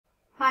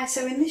Hi,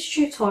 so in this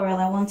tutorial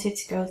I wanted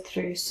to go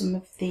through some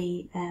of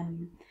the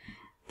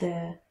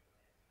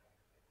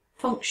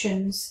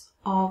functions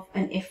of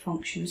an if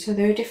function. So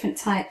there are different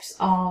types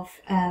of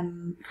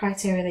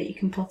criteria that you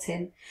can put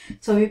in.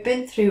 So we've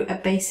been through a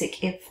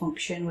basic if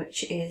function,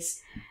 which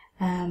is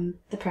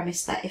the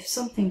premise that if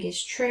something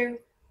is true,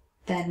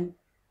 then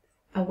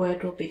a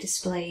word will be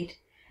displayed,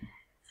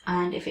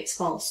 and if it's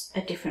false,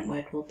 a different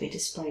word will be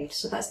displayed.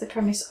 So that's the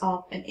premise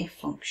of an if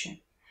function.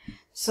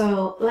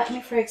 So let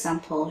me, for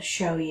example,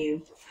 show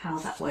you how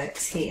that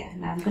works here.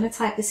 Now I'm going to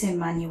type this in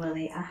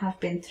manually. I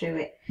have been through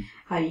it,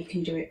 how you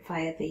can do it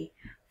via the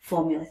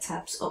formula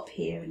tabs up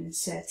here and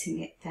inserting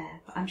it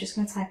there, but I'm just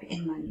going to type it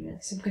in manually.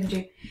 So I'm going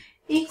to do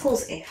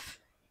equals if.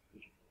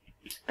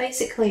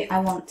 Basically, I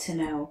want to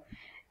know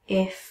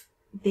if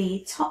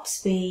the top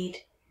speed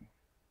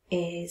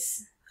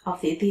is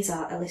these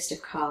are a list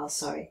of cars,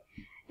 sorry.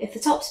 If the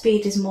top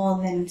speed is more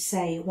than,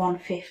 say,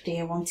 150,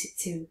 I want it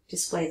to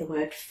display the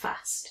word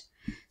fast.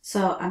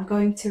 So I'm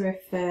going to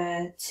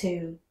refer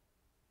to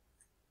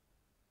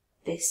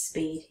this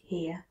speed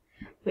here,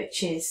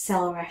 which is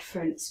cell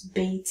reference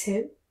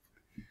B2.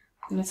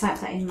 I'm going to type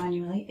that in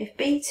manually. If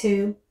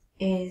B2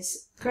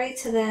 is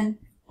greater than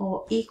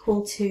or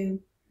equal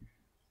to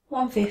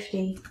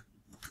 150,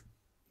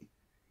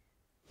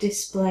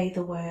 display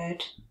the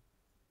word,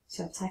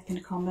 so type in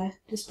a comma,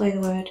 display the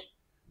word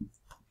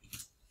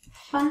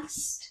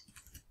fast,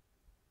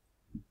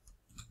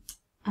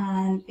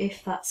 and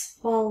if that's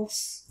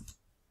false,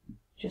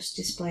 just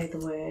display the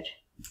word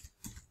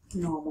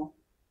normal.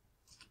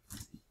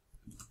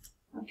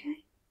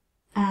 Okay,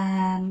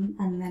 and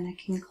then I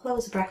can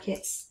close the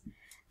brackets,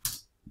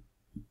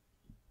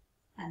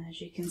 and as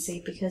you can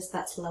see, because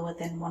that's lower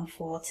than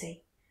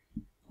 150,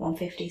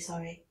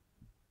 sorry,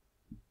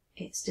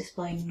 it's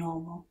displaying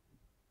normal.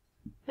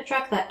 If I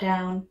drag that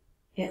down,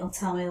 it'll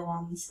tell me the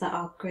ones that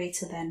are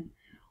greater than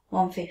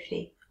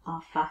 150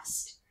 are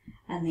fast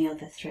and the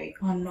other three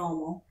are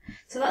normal.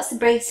 So that's the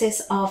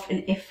basis of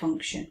an if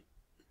function.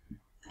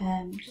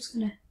 I'm just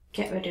going to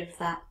get rid of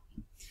that.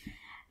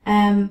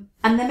 And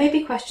there may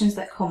be questions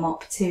that come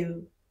up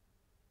to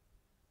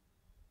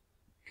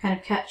kind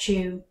of catch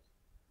you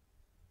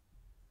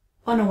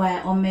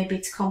unaware, or maybe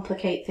to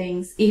complicate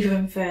things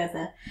even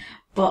further.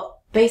 But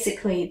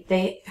basically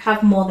they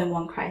have more than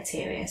one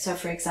criteria. So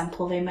for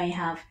example, they may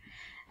have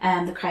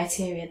the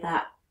criteria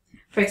that,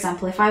 for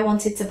example, if I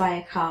wanted to buy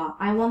a car,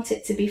 I want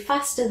it to be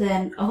faster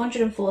than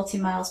 140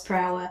 miles per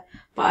hour,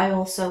 but I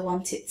also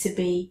want it to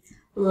be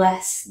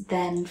less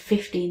than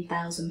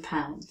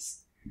 £15,000.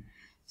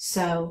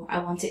 So I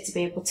want it to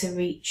be able to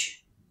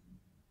reach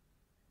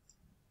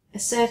a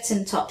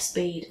certain top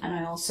speed, and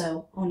I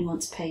also only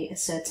want to pay a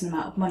certain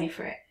amount of money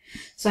for it.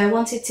 So I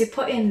wanted to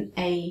put in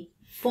a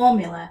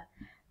formula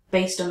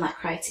based on that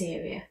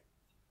criteria,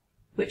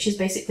 which is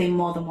basically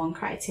more than one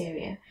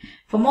criteria.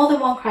 For more than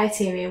one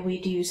criteria,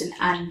 we'd use an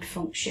AND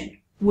function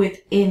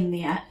within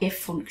the if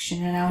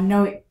function, and I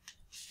know it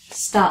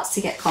starts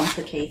to get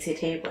complicated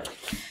here, but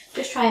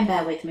just try and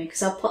bear with me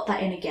because I'll put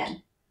that in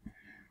again.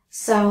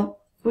 So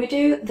we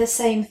do the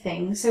same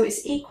thing, so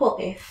it's equal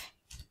if,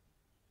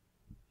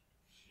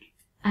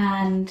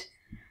 and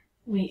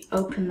we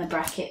open the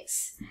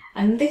brackets,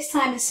 and this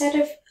time instead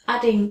of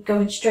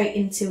going straight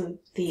into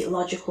the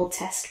logical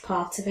test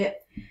part of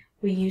it,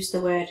 we use the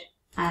word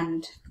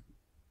and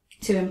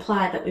to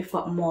imply that we've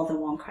got more than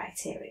one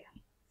criteria.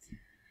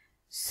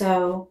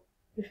 So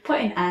we've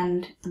put in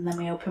and then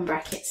we open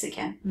brackets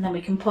again, and then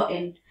we can put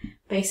in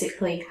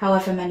basically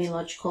however many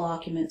logical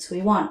arguments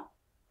we want,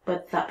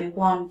 but that'd be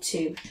 1,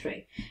 2,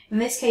 3. In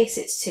this case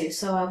it's 2,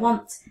 so I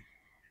want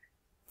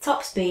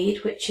top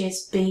speed, which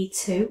is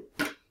B2,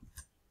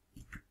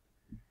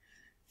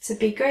 to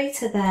be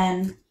greater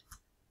than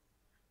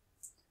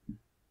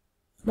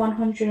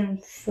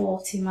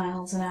 140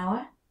 miles an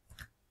hour,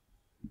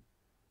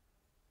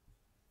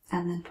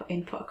 and then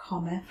put a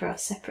comma for our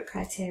separate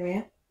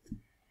criteria.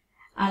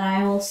 And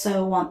I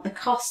also want the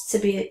cost to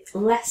be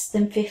less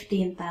than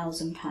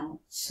 £15,000,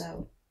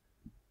 so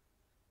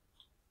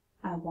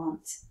I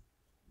want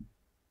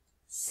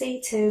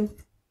C2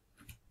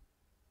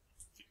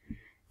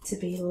 to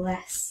be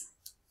less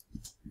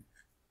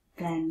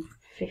than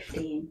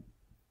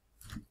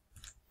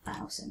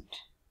 15,000.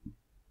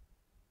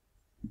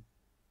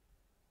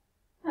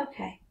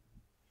 Okay,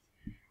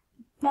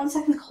 once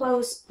I can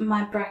close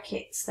my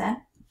brackets,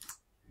 then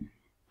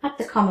add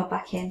the comma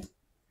back in,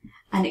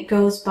 and it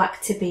goes back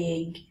to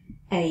being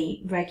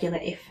a regular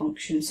if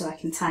function, so I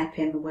can type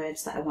in the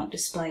words that I want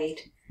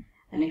displayed,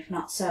 and if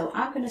not so,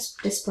 I'm going to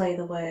display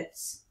the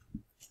words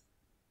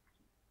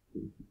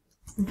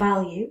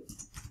value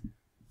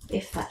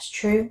if that's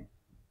true,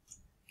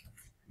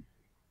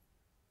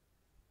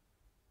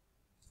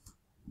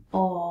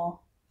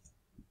 or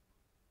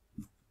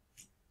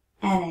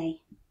NA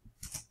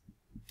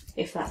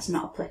if that's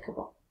not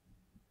applicable.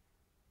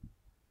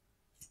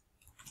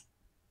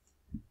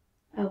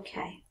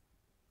 Okay,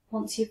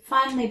 once you've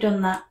finally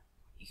done that,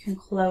 you can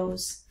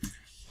close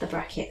the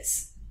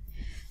brackets.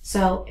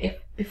 So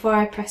before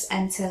I press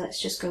enter, let's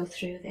just go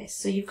through this.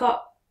 So you've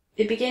got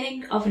the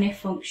beginning of an if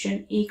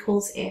function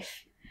equals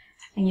if,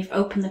 and you've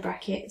opened the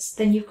brackets,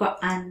 then you've got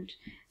and.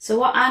 So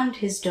what and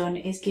has done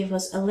is give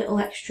us a little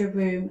extra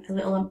room, a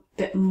little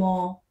bit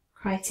more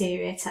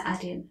criteria to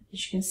add in,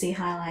 as you can see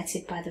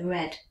highlighted by the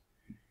red.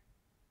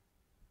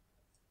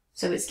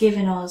 So it's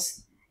given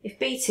us if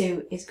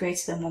B2 is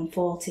greater than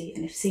 140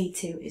 and if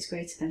C2 is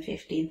greater than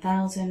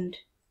 15,000.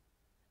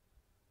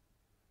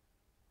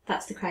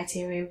 That's the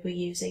criteria we're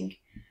using.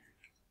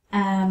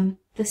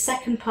 The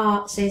second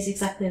part stays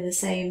exactly the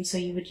same, so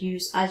you would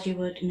use, as you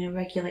would in a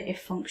regular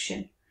if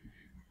function,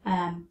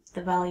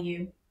 the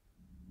value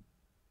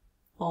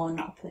or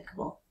not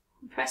applicable.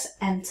 Press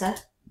enter,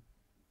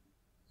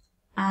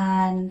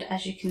 and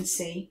as you can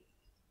see,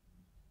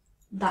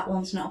 that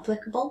one's not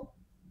applicable.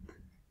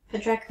 If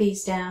I drag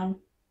these down,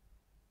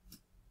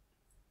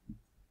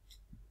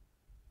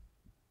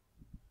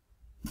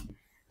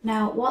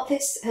 now what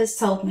this has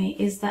told me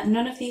is that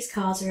none of these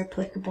cars are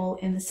applicable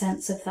in the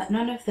sense of that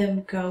none of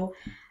them go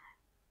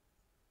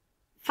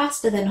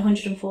faster than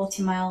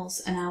 140 miles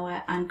an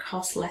hour and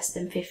cost less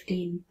than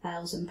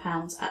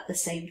 £15,000 at the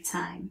same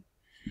time.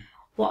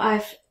 What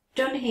I've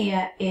done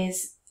here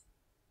is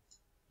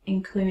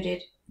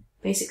included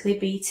basically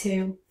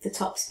B2, the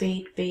top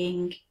speed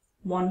being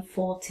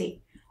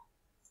 140.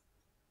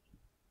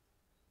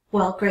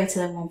 Well, greater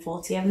than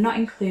 140. I've not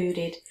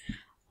included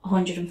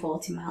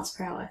 140 miles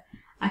per hour.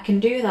 I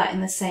can do that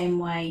in the same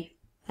way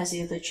as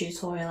the other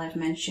tutorial I've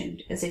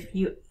mentioned, as if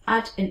you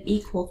add an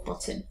equal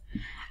button.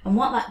 And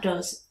what that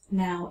does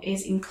now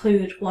is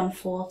include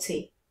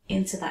 140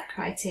 into that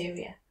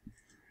criteria.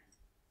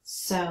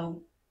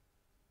 So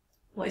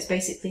what it's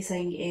basically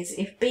saying is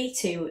if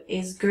B2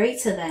 is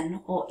greater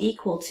than or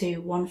equal to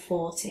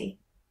 140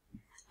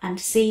 and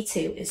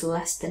C2 is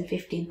less than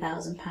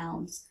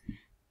 £15,000,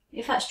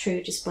 if that's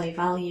true, display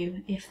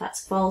value. If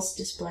that's false,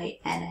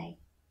 display NA.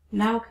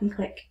 Now I can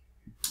click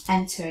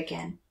enter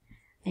again,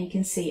 and you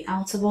can see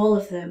out of all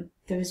of them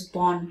there is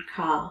one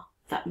car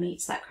that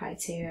meets that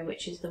criteria,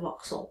 which is the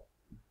Vauxhall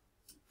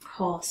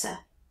Corsa.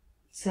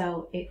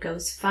 So it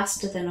goes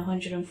faster than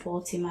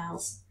 140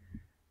 miles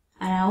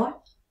an hour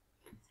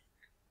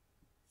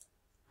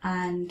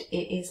and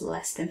it is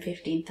less than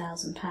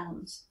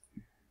 £15,000.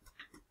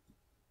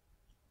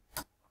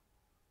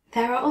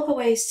 There are other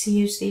ways to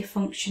use the if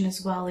function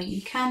as well.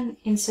 You can,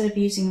 instead of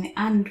using the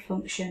and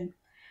function,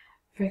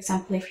 for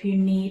example, if you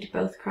need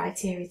both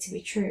criteria to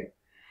be true,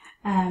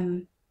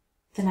 then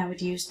I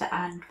would use the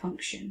and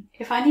function.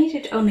 If I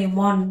needed only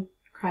one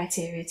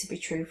criteria to be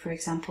true, for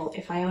example,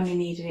 if I only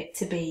needed it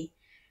to be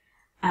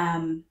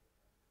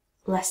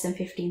less than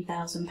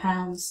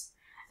 £15,000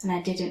 and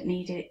I didn't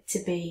need it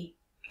to be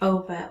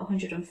over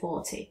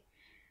 140,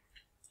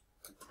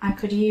 I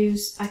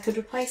could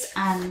replace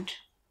and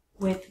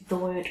with the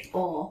word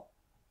or,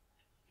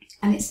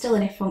 and it's still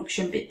an if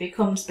function, but it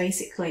becomes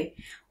basically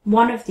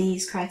one of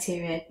these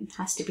criteria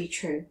has to be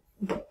true,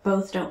 but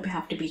both don't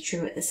have to be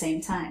true at the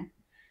same time.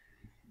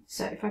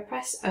 So if I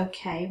press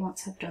OK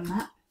once I've done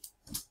that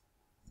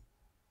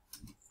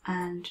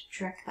and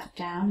drag that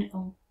down,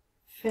 it'll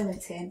fill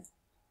it in,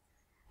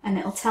 and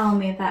it'll tell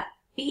me that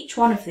each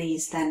one of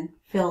these then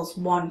fills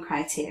one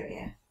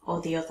criteria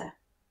or the other.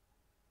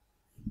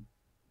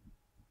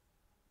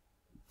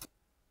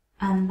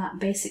 And that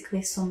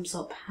basically sums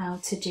up how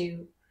to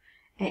do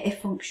an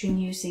if function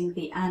using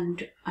the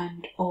and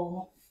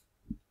or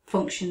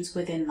functions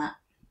within that.